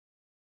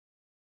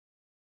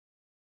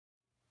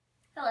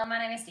Hello, my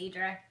name is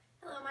Deidre.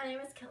 Hello, my name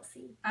is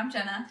Kelsey. I'm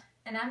Jenna.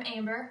 And I'm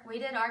Amber. We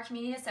did our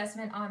community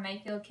assessment on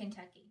Mayfield,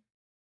 Kentucky.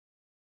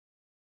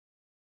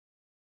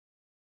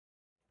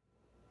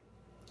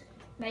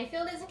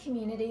 Mayfield is a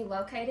community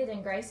located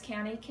in Grace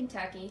County,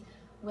 Kentucky,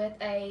 with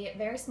a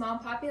very small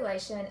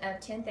population of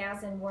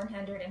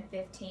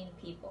 10,115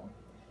 people.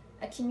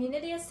 A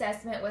community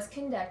assessment was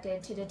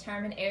conducted to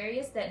determine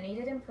areas that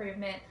needed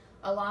improvement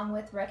along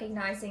with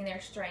recognizing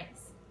their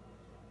strengths.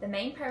 The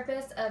main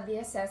purpose of the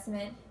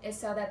assessment is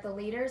so that the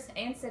leaders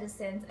and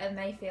citizens of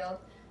Mayfield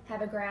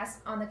have a grasp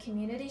on the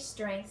community's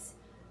strengths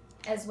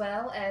as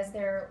well as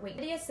their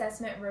weaknesses. The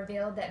assessment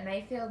revealed that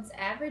Mayfield's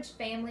average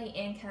family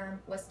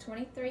income was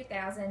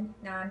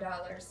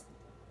 $23,009.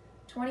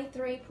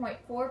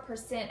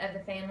 23.4% of the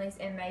families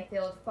in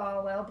Mayfield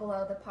fall well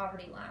below the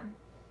poverty line,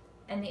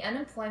 and the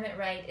unemployment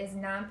rate is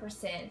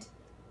 9%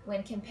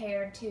 when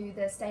compared to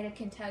the state of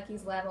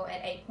Kentucky's level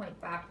at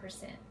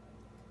 8.5%.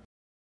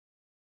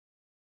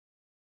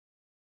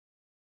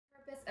 The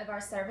purpose of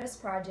our service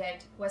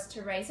project was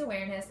to raise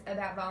awareness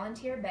about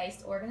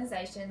volunteer-based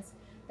organizations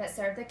that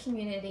serve the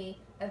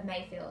community of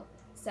Mayfield,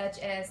 such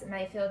as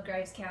Mayfield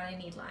Graves County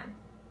Needline.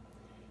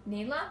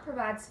 Needline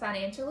provides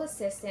financial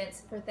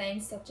assistance for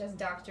things such as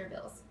doctor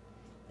bills.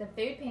 The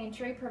food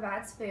pantry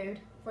provides food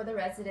for the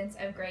residents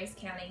of Graves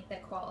County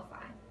that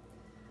qualify.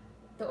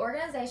 The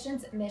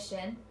organization's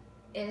mission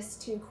is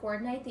to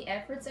coordinate the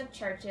efforts of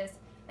churches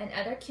and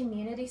other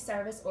community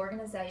service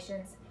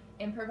organizations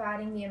in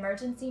providing the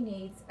emergency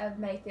needs of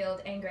Mayfield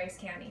and Graves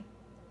County.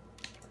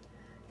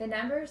 The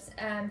numbers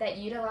that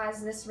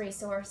utilize this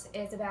resource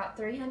is about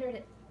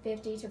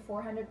 350 to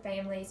 400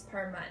 families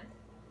per month.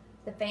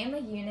 The family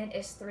unit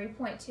is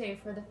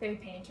 3.2 for the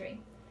food pantry.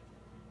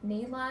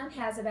 Needline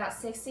has about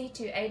 60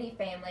 to 80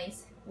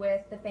 families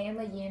with the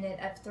family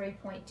unit of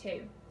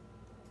 3.2.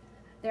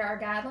 There are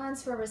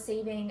guidelines for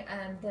receiving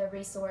the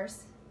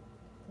resource,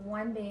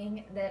 one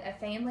being that a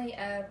family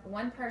of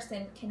one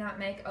person cannot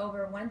make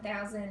over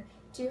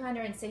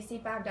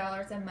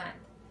 $1,265 a month,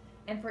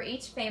 and for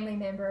each family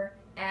member,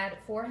 add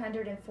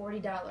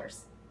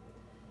 $440.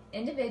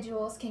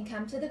 Individuals can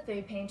come to the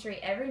food pantry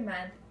every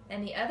month,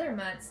 and the other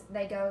months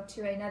they go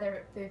to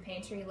another food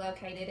pantry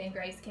located in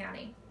Graves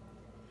County.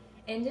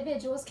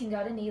 Individuals can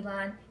go to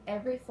Needline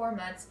every 4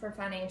 months for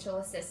financial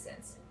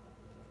assistance.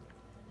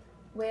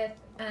 With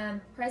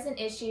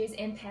present issues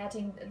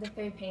impacting the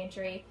food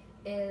pantry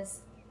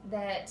is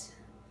that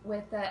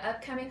with the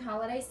upcoming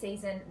holiday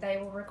season, they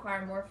will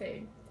require more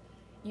food.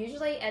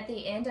 Usually at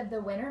the end of the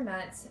winter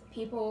months,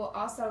 people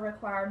also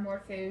require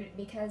more food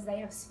because they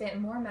have spent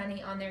more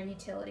money on their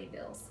utility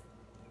bills.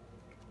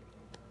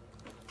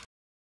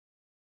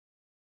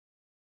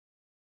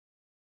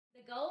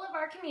 The goal of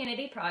our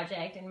community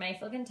project in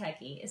Mayfield,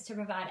 Kentucky is to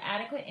provide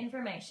adequate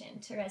information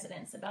to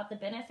residents about the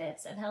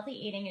benefits of healthy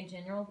eating and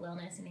general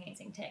wellness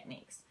enhancing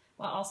techniques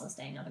while also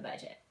staying on a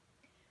budget.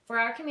 For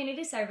our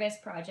community service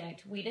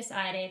project, we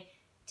decided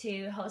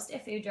to host a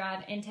food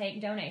drive and take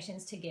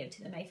donations to give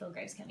to the Mayfield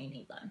Graves County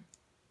Needline.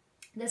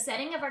 The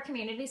setting of our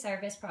community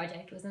service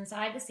project was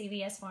inside the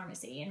CVS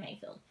pharmacy in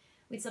Mayfield.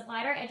 We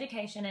supplied our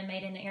education and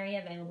made an area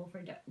available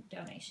for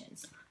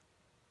donations.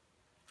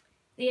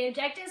 The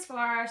objectives for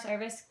our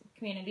service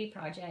community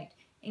project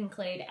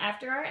include,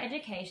 after our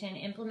education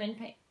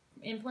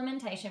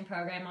implementation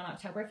program on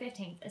October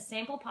 15th, a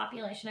sample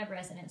population of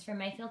residents from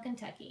Mayfield,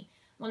 Kentucky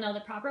will know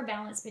the proper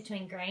balance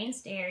between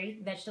grains, dairy,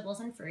 vegetables,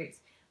 and fruits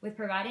with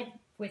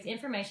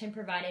information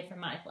provided from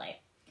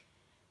MyPlate.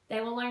 They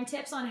will learn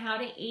tips on how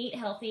to eat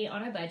healthy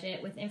on a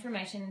budget with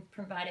information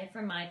provided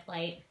from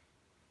MyPlate.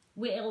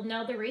 We'll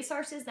know the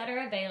resources that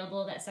are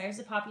available that serves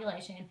the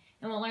population,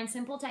 and we'll learn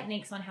simple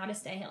techniques on how to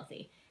stay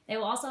healthy. They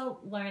will also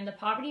learn the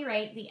poverty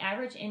rate, the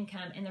average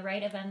income, and the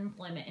rate of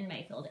unemployment in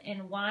Mayfield,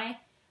 and why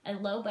a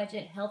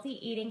low-budget, healthy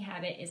eating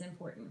habit is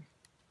important.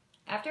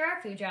 After our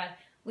food drive,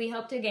 we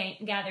hope to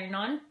gather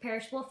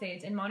non-perishable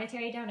foods and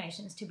monetary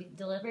donations to be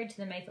delivered to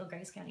the Mayfield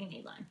Graves County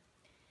Needline.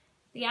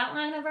 The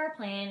outline of our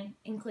plan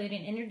includes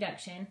an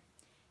introduction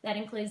that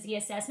includes the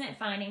assessment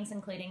findings,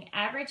 including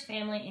average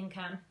family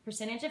income,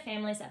 percentage of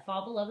families that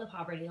fall below the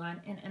poverty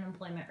line, and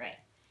unemployment rate.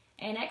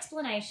 An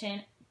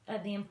explanation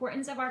of the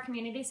importance of our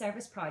community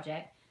service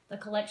project, the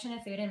collection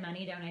of food and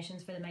money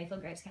donations for the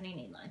Mayfield Graves County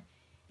Needline.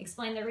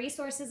 Explain the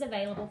resources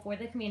available for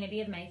the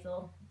community of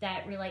Mayfield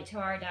that relate to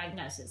our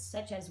diagnosis,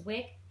 such as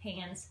WIC,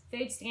 HANS,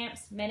 food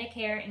stamps,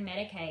 Medicare, and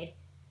Medicaid,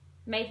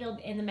 Mayfield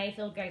in the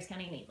Mayfield Graves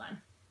County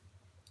Needline.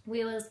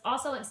 We will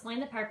also explain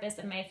the purpose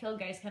of Mayfield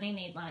Graves County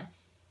Needline,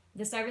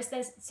 the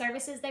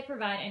services they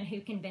provide, and who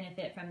can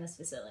benefit from this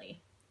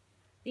facility.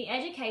 The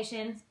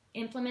education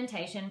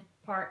implementation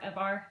part of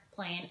our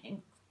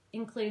plan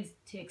includes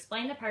to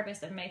explain the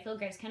purpose of Mayfield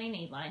Graves County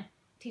Needline,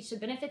 teach the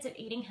benefits of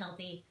eating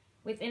healthy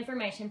with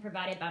information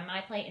provided by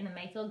MyPlate in the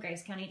Mayfield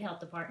Graves County Health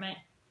Department,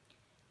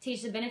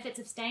 teach the benefits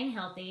of staying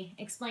healthy,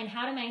 explain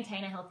how to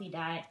maintain a healthy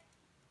diet,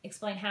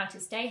 explain how to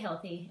stay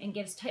healthy, and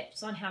gives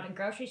tips on how to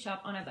grocery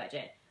shop on a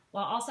budget,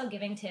 while also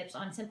giving tips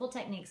on simple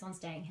techniques on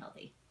staying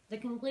healthy. The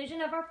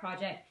conclusion of our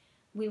project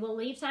We will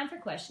leave time for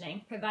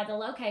questioning, provide the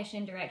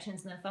location,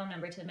 directions, and the phone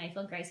number to the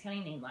Mayfield-Grace County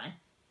Need Line,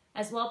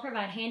 as well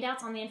provide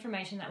handouts on the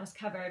information that was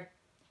covered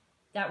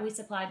that was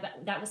supplied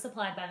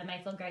by the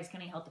Mayfield-Grace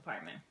County Health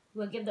Department.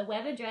 We'll give the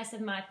web address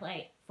of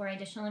MyPlate for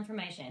additional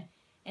information,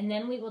 and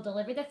then we will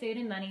deliver the food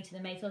and money to the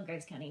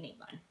Mayfield-Grace County Need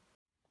Line.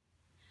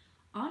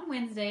 On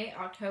Wednesday,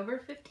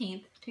 October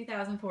 15th,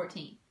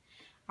 2014,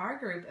 our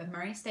group of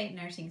Murray State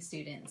nursing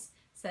students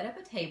set up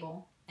a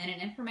table and an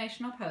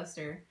informational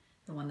poster,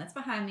 the one that's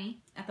behind me,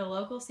 at the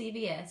local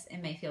CVS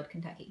in Mayfield,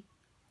 Kentucky.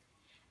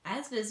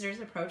 As visitors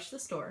approached the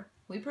store,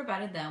 we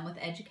provided them with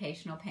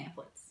educational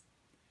pamphlets.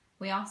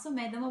 We also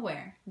made them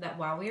aware that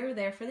while we were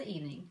there for the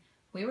evening,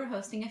 we were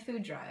hosting a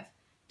food drive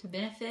to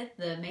benefit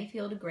the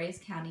Mayfield-Grace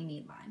County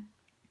Need Line.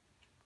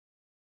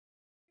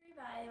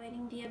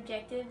 Evaluating the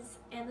objectives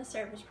and the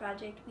service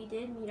project, we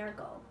did meet our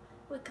goal.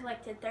 We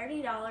collected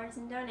 $30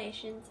 in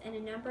donations and a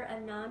number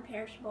of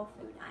non-perishable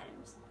food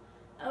items.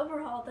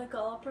 Overall, the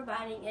goal of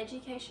providing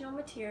educational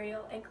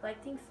material and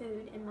collecting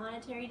food and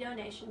monetary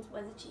donations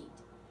was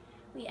achieved.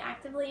 We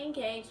actively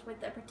engaged with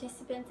the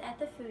participants at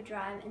the food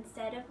drive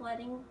instead of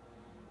letting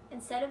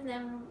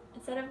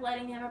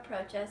them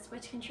approach us,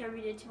 which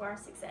contributed to our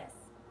success.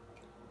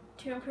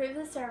 To improve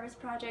the service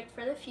project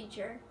for the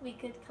future, we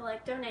could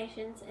collect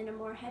donations in a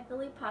more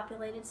heavily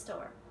populated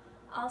store.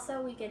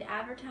 Also, we could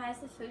advertise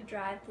the food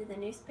drive through the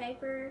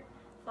newspaper,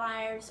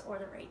 flyers, or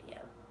the radio.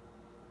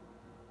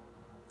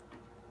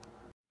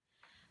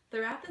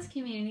 Throughout this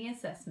community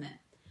assessment,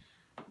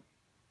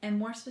 and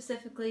more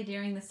specifically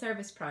during the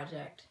service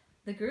project,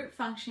 the group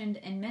functioned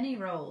in many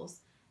roles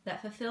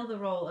that fulfill the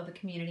role of a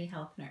community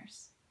health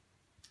nurse.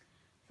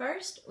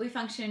 First, we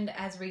functioned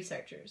as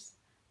researchers.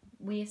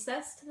 We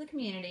assessed the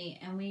community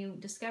and we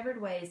discovered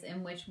ways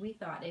in which we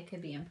thought it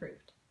could be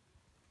improved.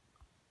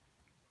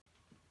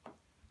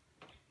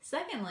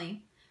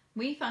 Secondly,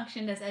 we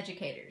functioned as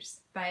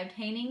educators by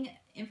obtaining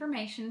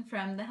information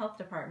from the health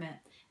department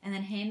and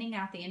then handing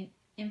out the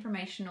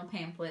informational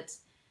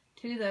pamphlets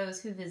to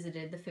those who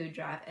visited the food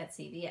drive at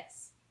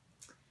CVS.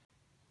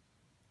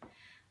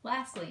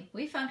 Lastly,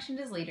 we functioned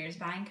as leaders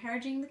by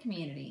encouraging the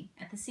community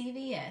at the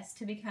CVS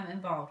to become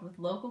involved with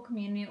local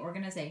community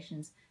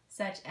organizations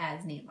such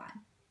as Needline.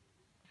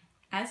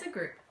 As a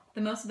group,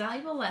 the most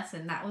valuable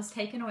lesson that was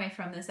taken away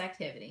from this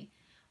activity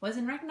was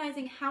in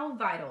recognizing how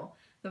vital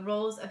the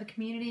roles of a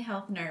community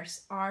health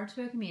nurse are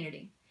to a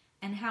community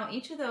and how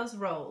each of those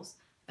roles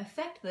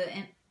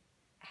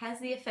has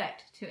the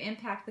effect to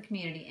impact the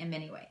community in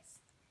many ways.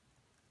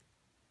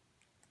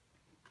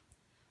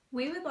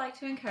 We would like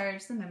to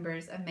encourage the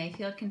members of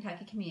Mayfield,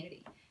 Kentucky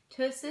community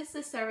to assist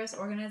the service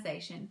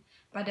organization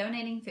by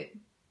donating food.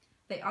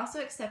 They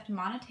also accept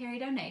monetary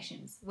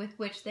donations with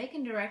which they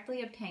can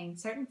directly obtain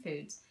certain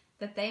foods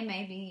that they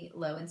may be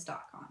low in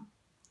stock on.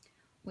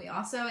 We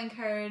also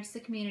encourage the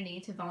community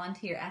to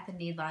volunteer at the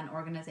Needline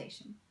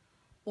organization,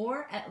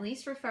 or at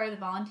least refer the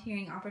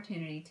volunteering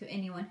opportunity to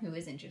anyone who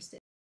is interested.